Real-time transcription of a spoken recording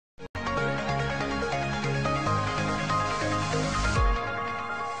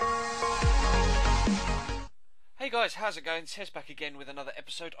Guys, how's it going? Tez back again with another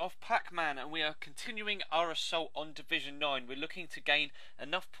episode of Packman, and we are continuing our assault on Division 9. We're looking to gain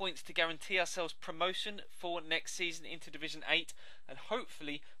enough points to guarantee ourselves promotion for next season into Division 8, and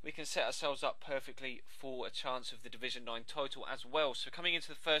hopefully we can set ourselves up perfectly for a chance of the Division 9 title as well. So coming into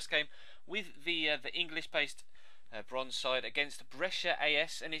the first game with the English-based bronze side against Brescia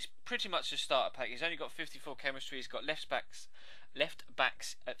AS, and it's pretty much a starter pack. He's only got 54 chemistry, he's got left backs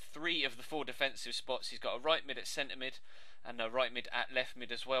at 3 of the 4 defensive spots. He's got a right mid at centre mid and a right mid at left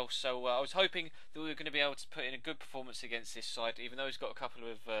mid as well. So I was hoping that we were going to be able to put in a good performance against this side, even though he's got a couple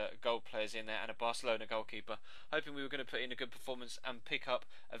of goal players in there and a Barcelona goalkeeper. Hoping we were going to put in a good performance and pick up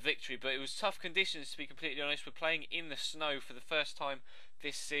a victory, but it was tough conditions, to be completely honest. We're playing in the snow for the first time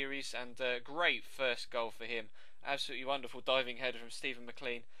this series, and great first goal for him. Absolutely wonderful diving header from Stephen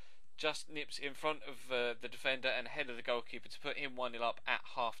McLean. Just nips in front of the defender and ahead of the goalkeeper to put him 1-0 up at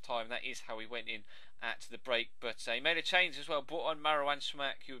half time. That is how he went in at the break. But he made a change as well. Brought on Marwan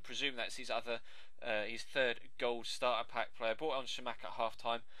Shamak. You would presume that's his third gold starter pack player. Brought on Shamak at half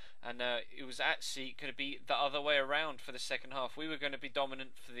time. And it was actually going to be the other way around for the second half. We were going to be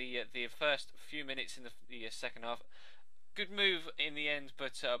dominant for the first few minutes in the second half. Good move in the end,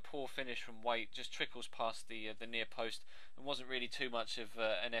 but a poor finish from Waite. Just trickles past the near post, and wasn't really too much of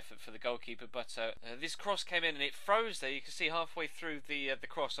an effort for the goalkeeper. But this cross came in and it froze there. You can see halfway through the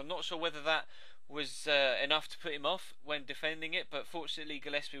cross. I'm not sure whether that was enough to put him off when defending it, but fortunately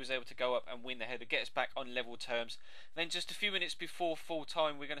Gillespie was able to go up and win the header, get us back on level terms. Then just a few minutes before full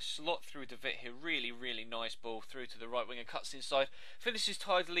time, we're going to slot through De Witt here. Really nice ball through to the right wing and cuts inside, finishes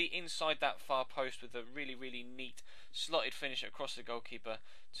tidily inside that far post with a really neat slotted finish across the goalkeeper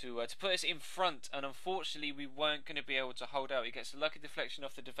to put us in front. And unfortunately we weren't going to be able to hold out. He gets a lucky deflection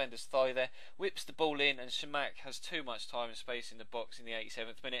off the defender's thigh there, whips the ball in, and Shamak has too much time and space in the box in the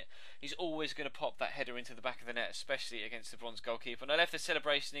 87th minute. He's always going to pop that header into the back of the net, especially against the bronze goalkeeper. And I left the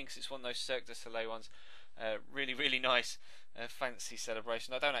celebration in because it's one of those Cirque du Soleil ones. Really nice, fancy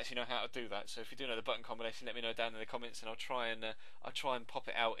celebration. I don't actually know how to do that, so if you do know the button combination, let me know down in the comments, and I'll try and pop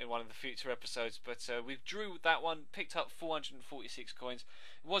it out in one of the future episodes. But we drew that one, picked up 446 coins.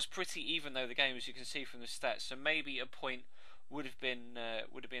 It was pretty even though the game, as you can see from the stats, so maybe a point would have been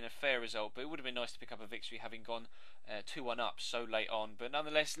a fair result, but it would have been nice to pick up a victory having gone 2-1 up so late on. But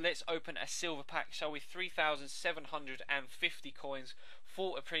nonetheless, let's open a silver pack, shall we? 3,750 coins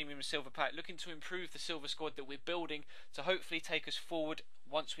for a premium silver pack, looking to improve the silver squad that we're building to hopefully take us forward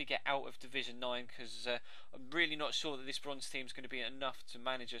once we get out of Division 9, because I'm really not sure that this bronze team is going to be enough to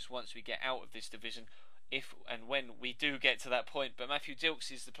manage us once we get out of this division, if and when we do get to that point. But Matthew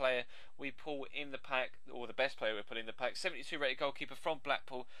Dilks is the player we pull in the pack, or the best player we pull in the pack. 72 rated goalkeeper from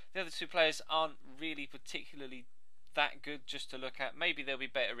Blackpool. The other two players aren't really particularly that good just to look at. Maybe they'll be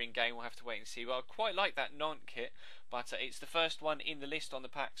better in game, we'll have to wait and see. Well, I quite like that Nantes kit, but it's the first one in the list on the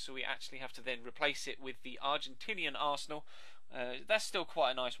pack, so we actually have to then replace it with the Argentinian Arsenal. That's still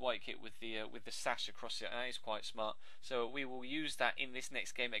quite a nice white kit with the sash across it, and that is quite smart. So we will use that in this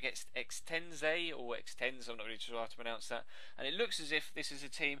next game against Extenze, or Extens, I'm not really sure how to pronounce that. And it looks as if this is a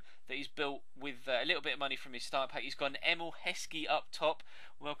team that he's built with a little bit of money from his start pack. He's got an Emil Heskey up top.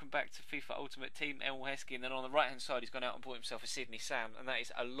 Welcome back to FIFA Ultimate Team, Emil Heskey. And then on the right hand side he's gone out and bought himself a Sydney Sam, and that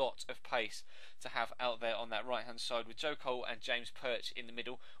is a lot of pace to have out there on that right hand side, with Joe Cole and James Perch in the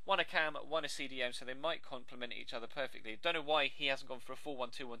middle. One a cam, one a CDM, so they might complement each other perfectly. Don't know why he hasn't gone for a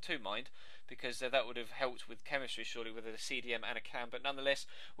 4-1-2-1-2, mind, because that would have helped with chemistry surely with a CDM and a cam. But nonetheless,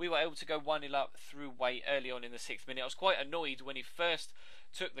 we were able to go 1-0 up through Waite early on in the 6th minute. I was quite annoyed when he first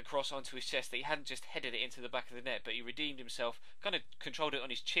took the cross onto his chest that he hadn't just headed it into the back of the net, but he redeemed himself, kind of controlled it on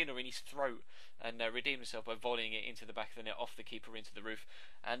his chin or in his throat, and redeemed himself by volleying it into the back of the net, off the keeper into the roof.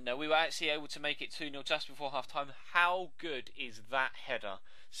 And we were actually able to make it 2-0 just before half time. How good is that header?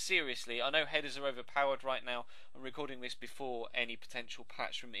 Seriously, I know headers are overpowered right now. I'm recording this before any potential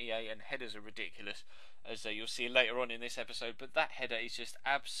patch from EA, and headers are ridiculous, as you'll see later on in this episode, but that header is just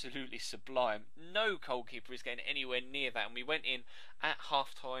absolutely sublime. No goalkeeper is getting anywhere near that, and we went in at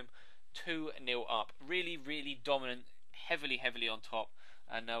half time 2-0 up. Really dominant, heavily on top,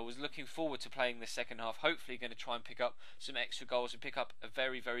 and I was looking forward to playing the second half, hopefully going to try and pick up some extra goals and pick up a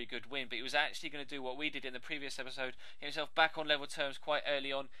very good win. But he was actually going to do what we did in the previous episode, get himself back on level terms quite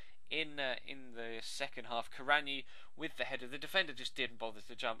early on in the second half. Karani with the header, the defender just didn't bother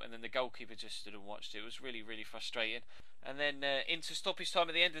to jump, and then the goalkeeper just stood and watched it. It was really frustrating. And then into stoppage time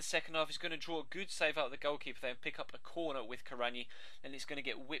at the end of the second half, he's going to draw a good save out of the goalkeeper there and pick up a corner with Karani, and it's going to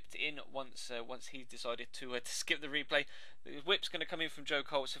get whipped in once he's decided to skip the replay. The whip's going to come in from Joe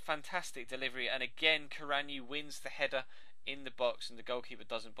Cole. It's a fantastic delivery, and again Karani wins the header in the box, and the goalkeeper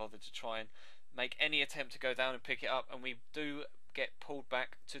doesn't bother to try and make any attempt to go down and pick it up, and we do get pulled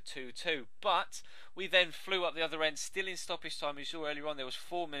back to 2-2. But we then flew up the other end, still in stoppage time. You saw earlier on there was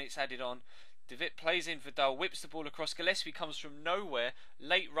 4 minutes added on. De Wit plays in Vidal, whips the ball across. Gillespie comes from nowhere,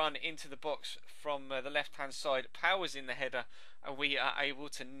 late run into the box from the left hand side, powers in the header, and we are able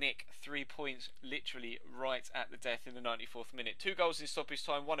to nick 3 points literally right at the death in the 94th minute. 2 goals in stoppage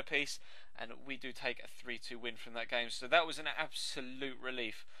time, 1 apiece, and we do take a 3-2 win from that game. So that was an absolute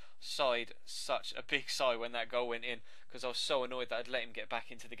relief. Sighed such a big sigh when that goal went in, because I was so annoyed that I'd let him get back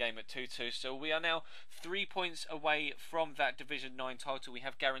into the game at 2-2. So we are now 3 points away from that Division 9 title. We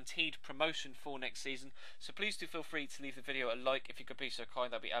have guaranteed promotion for next season, so please do feel free to leave the video a like if you could be so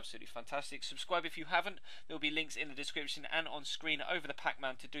kind. That'd be absolutely fantastic. Subscribe if you haven't. There will be links in the description and on screen over the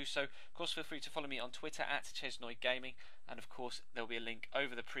Packman to do so. Of course, feel free to follow me on Twitter at Chesnoy Gaming, and of course there will be a link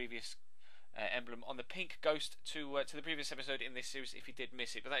over the previous emblem on the pink ghost to the previous episode in this series if you did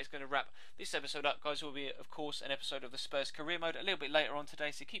miss it. But that is going to wrap this episode up, guys. There will be, of course, an episode of the Spurs career mode a little bit later on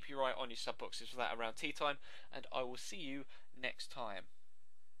today, so keep your eye on your sub boxes for that around tea time, and I will see you next time.